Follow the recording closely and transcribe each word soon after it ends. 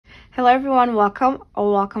Hello everyone,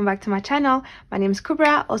 welcome back to my channel. My name is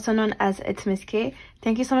Kubra, also known as ItsMissK.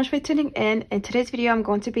 Thank you so much for tuning in. In today's video, I'm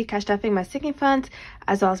going to be cash stuffing my sinking funds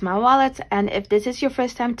as well as my wallet. And if this is your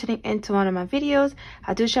first time tuning into one of my videos,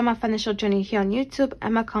 I do share my financial journey here on YouTube,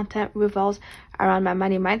 and my content revolves around my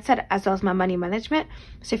money mindset as well as my money management.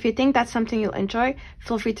 So if you think that's something you'll enjoy,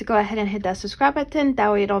 feel free to go ahead and hit that subscribe button. That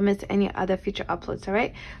way you don't miss any other future uploads,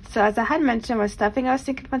 alright? So as I had mentioned, we're stuffing our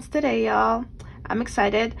sinking funds today, y'all. I'm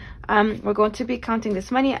excited. We're going to be counting this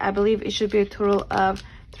money. I believe it should be a total of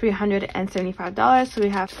 $375. So we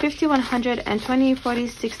have 50, 100, and 20, 40,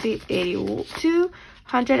 60, 80,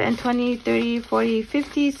 220, 30, 40,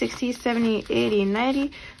 50, 60, 70, 80,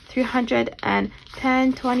 90,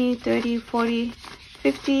 310, 20, 30, 40,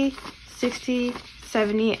 50, 60,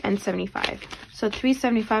 70, and 75. So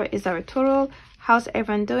 375 is our total. How's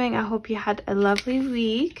everyone doing? I hope you had a lovely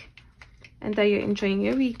week and that you're enjoying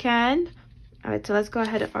your weekend. All right, so let's go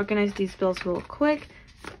ahead and organize these bills real quick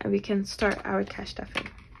and we can start our cash stuffing.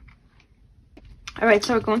 All right,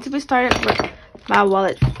 so we're going to be started with my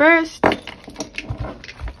wallet first.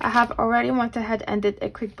 I have already went ahead and did a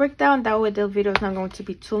quick breakdown. That way the video is not going to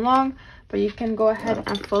be too long, but you can go ahead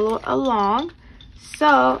and follow along.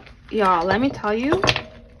 So y'all, let me tell you,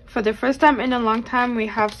 for the first time in a long time, we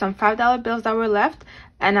have some $5 bills that were left.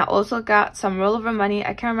 And I also got some rollover money.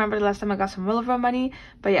 I can't remember the last time I got some rollover money,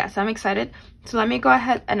 but yeah, so I'm excited. So let me go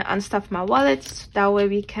ahead and unstuff my wallets. That way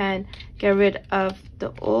we can get rid of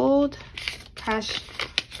the old cash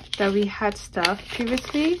that we had stuffed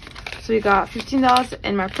previously. So we got $15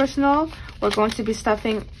 in my personal. We're going to be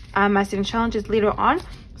stuffing my saving challenges later on.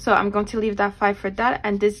 So I'm going to leave that $5 for that,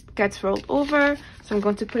 and this gets rolled over. So I'm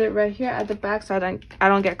going to put it right here at the back so I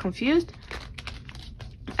don't get confused.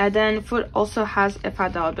 And then food also has a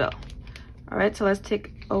 $5 bill. All right, so let's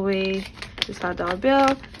take away this $5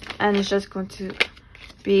 bill, and it's just going to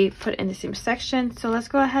be put in the same section. So let's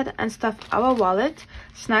go ahead and stuff our wallet.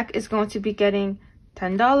 Snack is going to be getting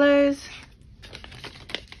 $10.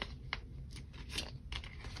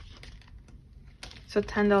 So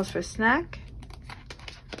 $10 for snack.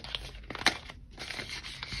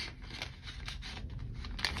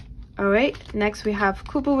 All right, next we have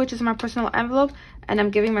Kubu, which is my personal envelope, and I'm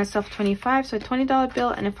giving myself 25, so a $20 bill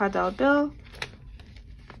and a $5 bill.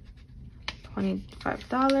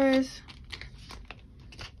 $25.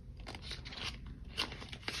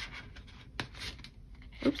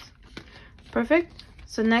 Oops. Perfect.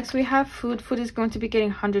 So next we have food. Food is going to be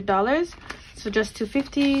getting $100. So just two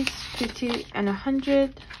 50s, 50 and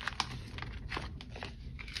 100.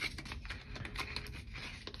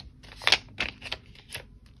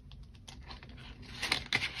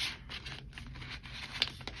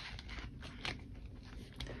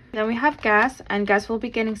 Then we have gas, and gas will be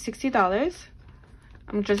getting $60.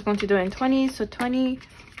 I'm just going to do it in 20s, so 20,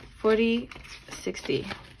 40, 60.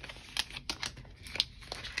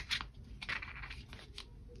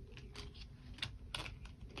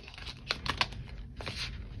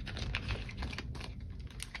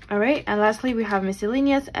 All right, and lastly we have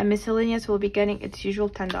miscellaneous, and miscellaneous will be getting its usual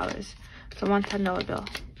 $10. So one $10 bill.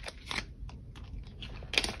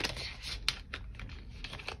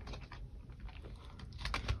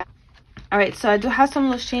 All right, so I do have some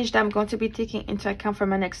loose change that I'm going to be taking into account for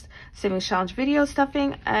my next savings challenge video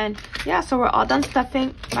stuffing. And yeah, so we're all done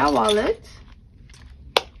stuffing my wallet.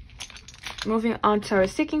 Moving on to our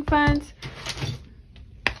sinking funds.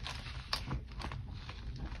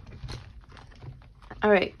 All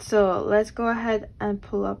right, so let's go ahead and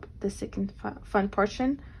pull up the sinking fund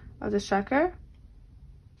portion of the tracker.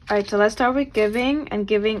 All right, so let's start with giving, and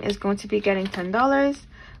giving is going to be getting $10.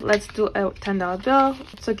 Let's do a $10 bill.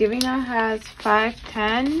 So giving now has 5,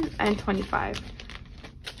 10, and 25.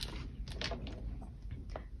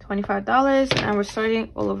 $25, and we're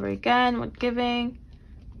starting all over again with giving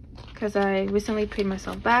because I recently paid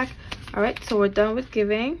myself back. All right, so we're done with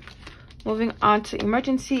giving. Moving on to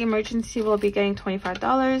emergency. Emergency will be getting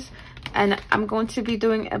 $25, and I'm going to be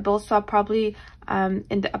doing a bill swap probably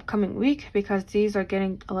in the upcoming week because these are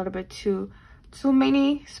getting a little bit too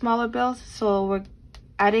many smaller bills. So we're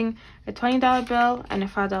adding a $20 bill and a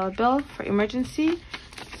 $5 bill for emergency.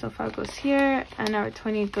 So 5 goes here, and our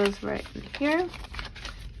 20 goes right in here.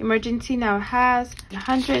 Emergency now has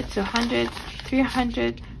 100 to 100,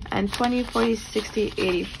 300, and 20, 40, 60,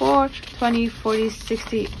 84, 20, 40,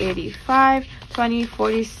 60, 85, 20,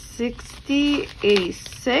 40, 60,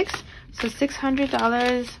 86. So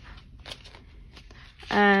 $600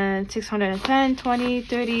 and 610, 20,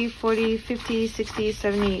 30, 40, 50, 60,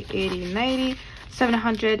 70, 80, 90.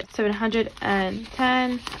 700,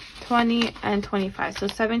 710, 20, and 25. So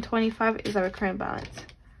 725 is our current balance.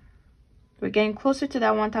 We're getting closer to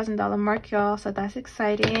that $1,000 mark, y'all, so that's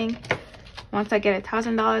exciting. Once I get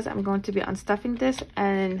 $1,000, I'm going to be unstuffing this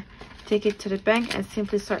and take it to the bank and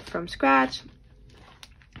simply start from scratch.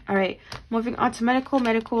 All right, moving on to medical.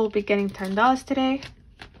 Medical will be getting $10 today.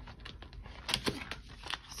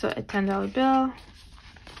 So a $10 bill.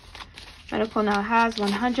 Medical now has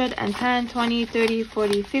 100 and 10, 20, 30,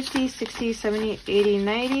 40, 50, 60, 70, 80,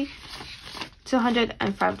 90,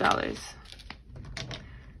 $205.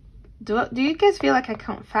 Do you guys feel like I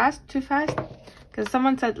count too fast? Because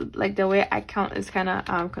someone said like the way I count is kind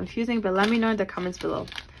of confusing, but let me know in the comments below.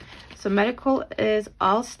 So medical is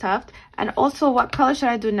all stuffed. And also, what color should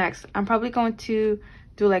I do next? I'm probably going to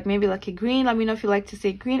do like maybe like a green. Let me know if you like to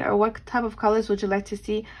see green, or what type of colors would you like to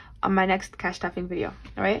see on my next cash stuffing video.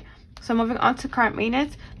 All right, so moving on to current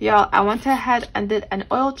maintenance, y'all, I went ahead and did an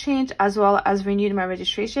oil change as well as renewed my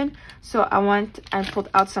registration. So I went and pulled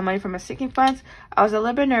out some money from my sinking funds. I was a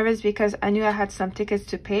little bit nervous because I knew I had some tickets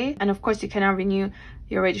to pay, and of course you cannot renew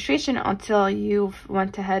your registration until you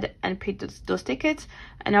went ahead and paid those tickets.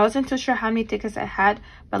 And I wasn't too sure how many tickets I had,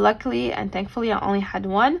 but luckily and thankfully I only had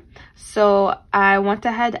one. So I went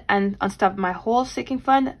ahead and unstuffed my whole sinking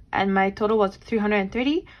fund, and my total was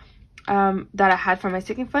 $330 that I had for my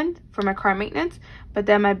sinking fund for my car maintenance. But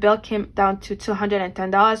then my bill came down to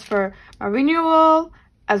 $210 for my renewal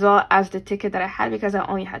as well as the ticket that I had, because I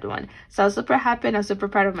only had one. So I was super happy and I was super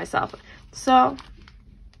proud of myself. So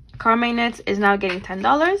car maintenance is now getting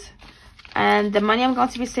 $10, and the money I'm going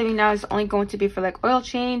to be saving now is only going to be for like oil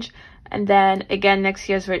change, and then again next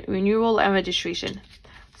year's renewal and registration.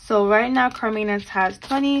 So right now car maintenance has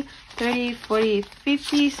 20, 30, 40,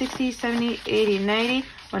 50, 60, 70, 80, 90,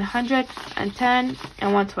 110,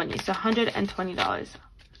 and 120. So $120.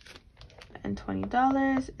 And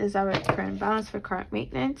 $20 is our current balance for current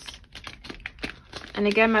maintenance. And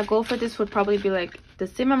again, my goal for this would probably be like the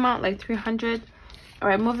same amount, like $300. All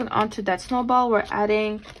right, moving on to that snowball, we're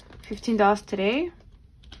adding $15 today.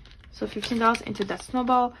 So $15 into that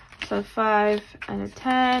snowball. So a 5 and a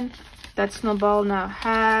 10. That snowball now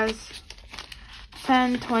has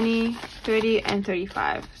 10, 20, 30, and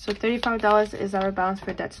 35. So $35 is our balance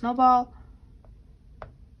for that snowball.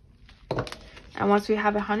 And once we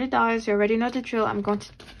have $100, you already know the drill. I'm going to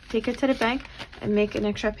take it to the bank and make an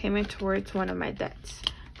extra payment towards one of my debts.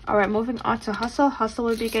 All right, moving on to hustle. Hustle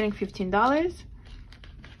will be getting $15.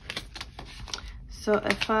 So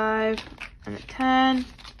a 5 and a 10.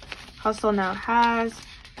 Hustle now has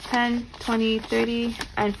 10, 20, 30,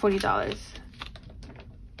 and $40.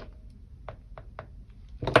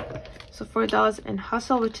 So $4 in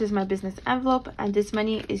hustle, which is my business envelope, and this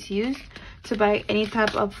money is used to buy any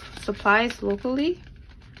type of supplies locally.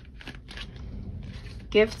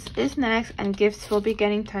 Gifts is next, and gifts will be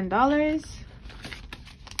getting $10.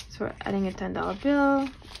 So we're adding a $10 bill.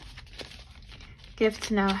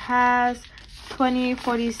 Gifts now has 20,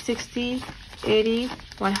 40, 60, 80,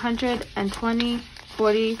 120,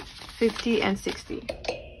 40, 50, and 60.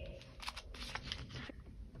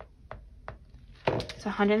 So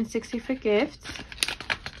 160 for gifts.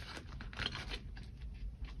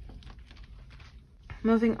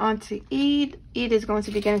 Moving on to Eid. Eid is going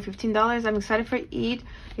to be getting $15. I'm excited for Eid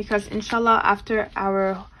because inshallah after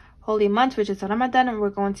our holy month, which is Ramadan, we're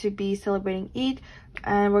going to be celebrating Eid,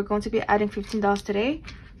 and we're going to be adding $15 today.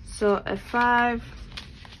 So a 5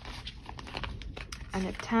 and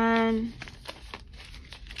a 10.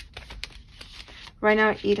 Right now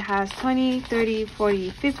Eid has 20, 30,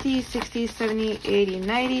 40, 50, 60, 70, 80,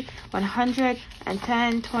 90,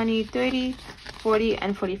 110, 20, 30, 40,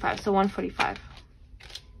 and 45. So 145.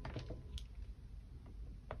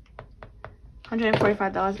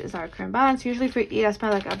 $145 is our current balance. Usually for Eid I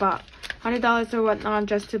spend like about $100 or whatnot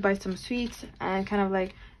just to buy some sweets and kind of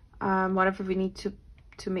like whatever we need to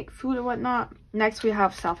make food or whatnot. Next we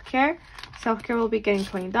have self-care. Self-care will be getting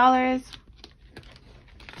 $20.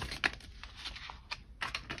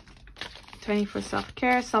 20 for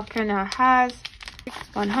self-care. Self-care now has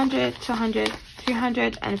 100, 200,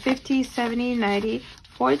 350, 70, 90,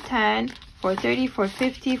 410, 430,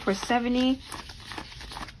 450, 470,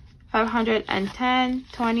 510,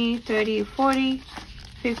 20, 30, 40,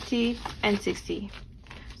 50, and 60.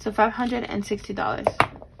 So $560.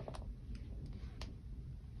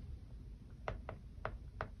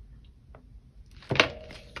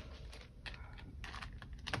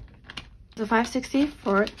 So $560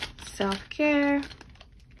 for self-care.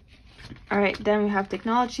 All right, then we have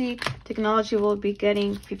technology. Technology will be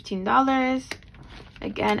getting $15.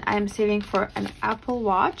 Again, I'm saving for an Apple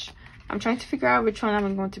Watch. I'm trying to figure out which one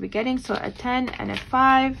I'm going to be getting. So a 10 and a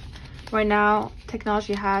 5. Right now,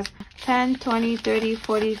 technology has 10, 20, 30,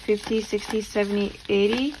 40, 50, 60, 70,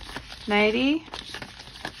 80. $90,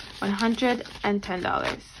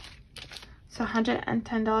 $110. So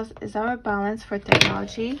 $110 is our balance for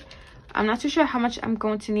technology. I'm not too sure how much I'm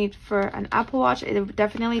going to need for an Apple Watch. It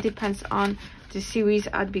definitely depends on the series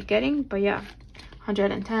I'd be getting, but yeah,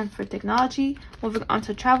 110 for technology. Moving on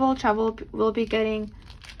to travel. Travel will be getting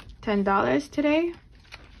 $10 today.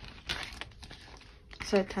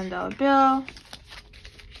 So a $10 bill.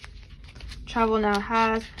 Travel now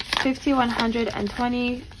has 50,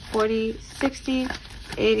 120, 40, 60,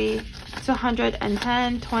 80, to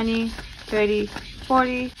 110, 20, 30,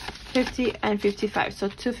 40, 50, and 55. So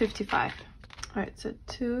 255. All right, so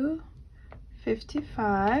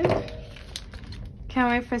 255. Can't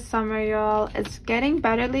wait for summer, y'all. It's getting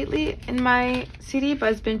better lately in my city,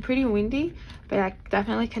 but it's been pretty windy. But I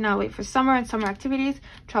definitely cannot wait for summer and summer activities.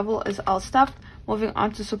 Travel is all stuffed. Moving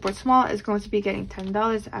on to support small is going to be getting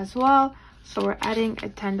 $10 as well. So we're adding a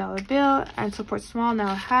 $10 bill, and support small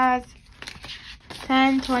now has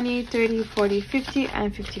 10, 20, 30, 40, 50,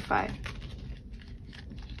 and 55.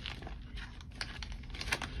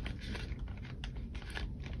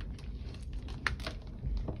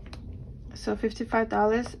 So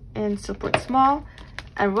 $55 in support small.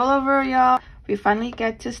 And rollover, y'all, we finally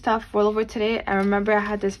get to stuff rollover today. And remember, I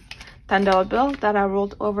had this $10 bill that I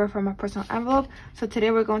rolled over from my personal envelope. So today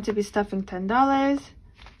we're going to be stuffing $10.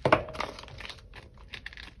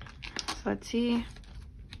 So let's see.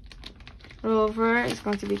 Rollover is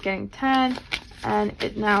going to be getting 10, and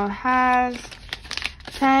it now has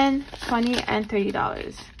 10, 20, and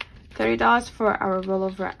 $30. $30 for our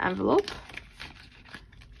rollover envelope.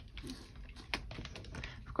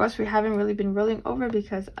 Of course, we haven't really been rolling over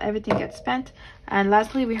because everything gets spent. And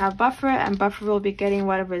lastly, we have buffer, and buffer will be getting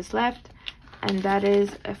whatever is left, and that is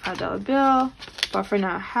a $5 bill. Buffer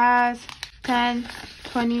now has 10,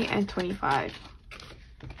 20, and 25.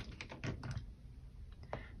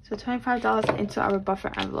 So $25 into our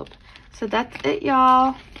buffer envelope. So that's it,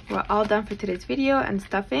 y'all. We're all done for today's video and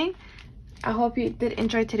stuffing. I hope you did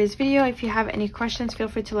enjoy today's video. If you have any questions, feel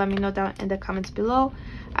free to let me know down in the comments below.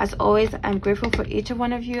 As always, I'm grateful for each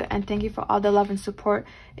one of you, and thank you for all the love and support.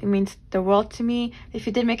 It means the world to me. If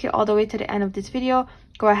you did make it all the way to the end of this video,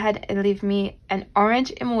 go ahead and leave me an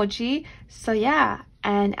orange emoji. So yeah,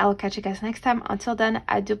 and I'll catch you guys next time. Until then,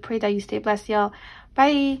 I do pray that you stay blessed, y'all.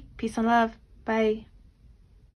 Bye. Peace and love. Bye.